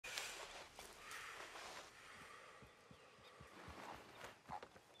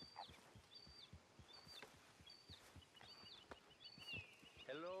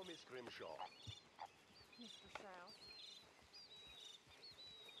Mr. South.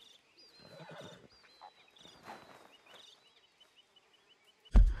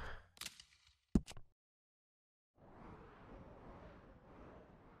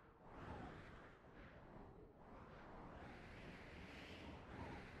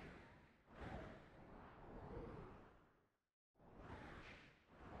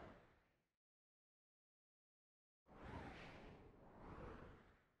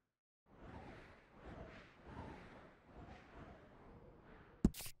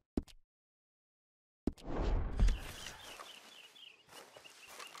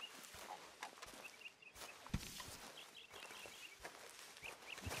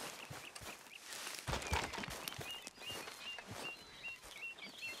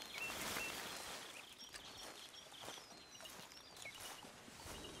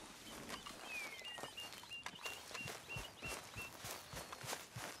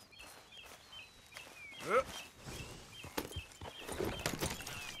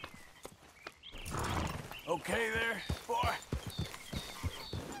 Okay there, boy?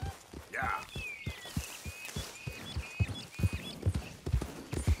 Yeah.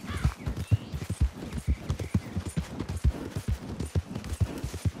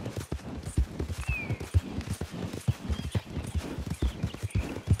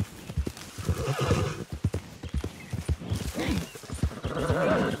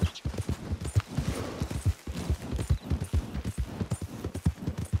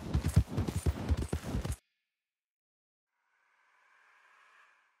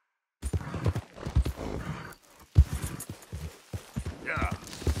 Yeah.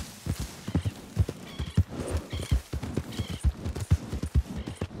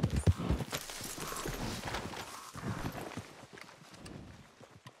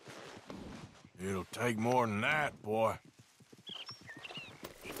 It'll take more than that, boy.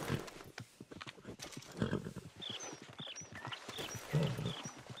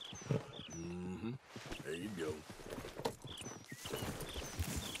 There you go.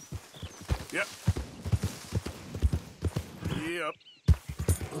 Yep. Yep.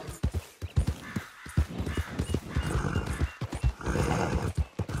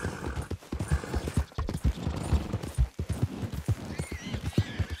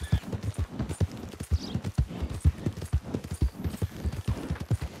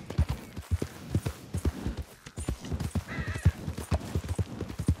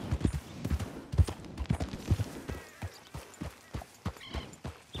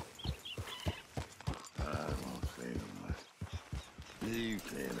 You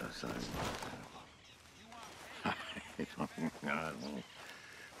can't assign I won't.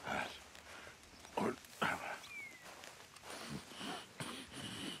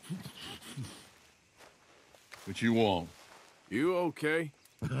 What you want? You okay?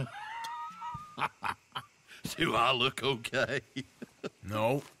 Do I look okay?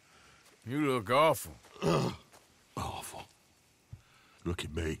 No. You look awful. Awful. Look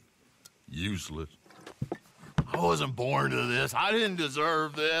at me. Useless. I wasn't born to this. I didn't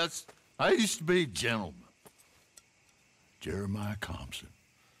deserve this. I used to be a gentleman. Jeremiah Compson.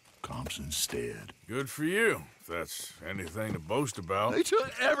 Compson's stead. Good for you, if that's anything to boast about. They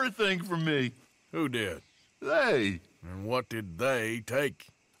took everything from me. Who did? They. And what did they take?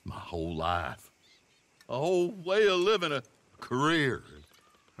 My whole life. A whole way of living, a career.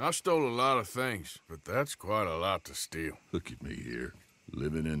 I stole a lot of things, but that's quite a lot to steal. Look at me here,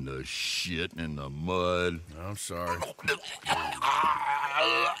 living in the shit and the mud. I'm sorry.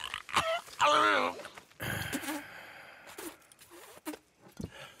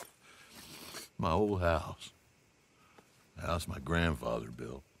 My old house. The house my grandfather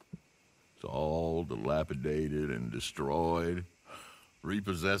built. It's all dilapidated and destroyed,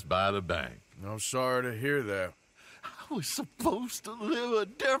 repossessed by the bank. I'm sorry to hear that. I was supposed to live a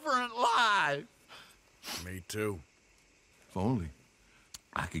different life. Me too. If only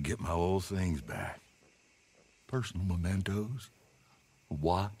I could get my old things back. Personal mementos, a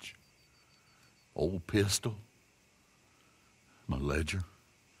watch, old pistol, my ledger.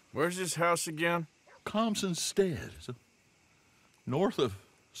 Where's this house again? Compson's Stead. It's north of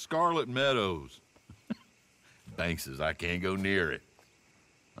Scarlet Meadows. Bank says I can't go near it.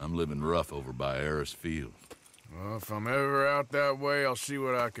 I'm living rough over by Harris Field. Well, if I'm ever out that way, I'll see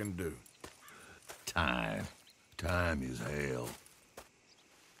what I can do. Time. Time is hell.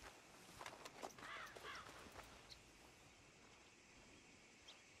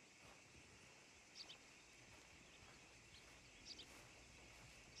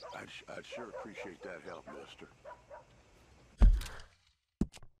 I'd sure appreciate that help, mister.